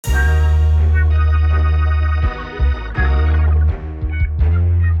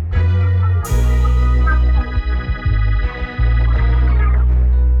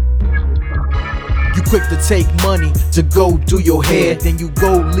quick to take money to go do your hair, then you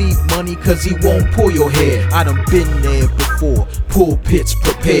go leave money cause he won't pull your hair. I done been there before, pulpits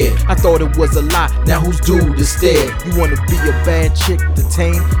prepared. I thought it was a lie, now who's due to stare? You wanna be a bad chick to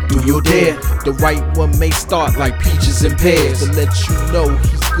tame? Do your dare. The right one may start like peaches and pears, to let you know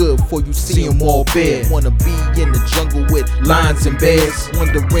he's good before you see him all bare. Wanna be in the jungle with lions and bears,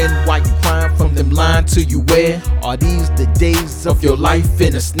 wondering why you crying from them lines to you wear. Are these the days of your life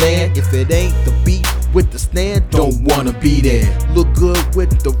in a snare? If it ain't the beat with the snare, don't wanna be there. Look good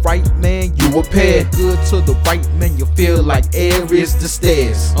with the right man, you a pair. Good to the right man, you feel like air is the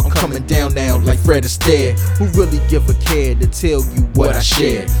stairs. I'm coming down now like Fred Astaire. Who really give a care to tell you what I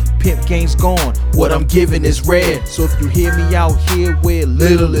share? Pimp game's gone, what I'm giving is rare. So if you hear me out here where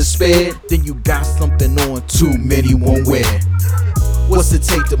little is spared, then you got something on too many won't wear. What's it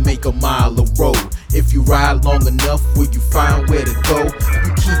take to make a mile of road? If you ride long enough, will you find where to go?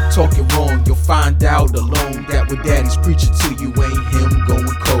 You keep talking wrong, you'll find out alone that what daddy's preaching to you ain't him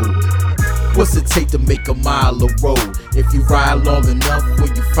going cold. What's it take to make a mile of road? If you ride long enough, will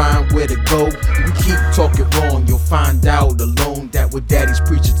you find where to go? You keep talking wrong, you'll find out alone that what daddy's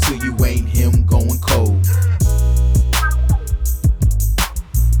preaching to you ain't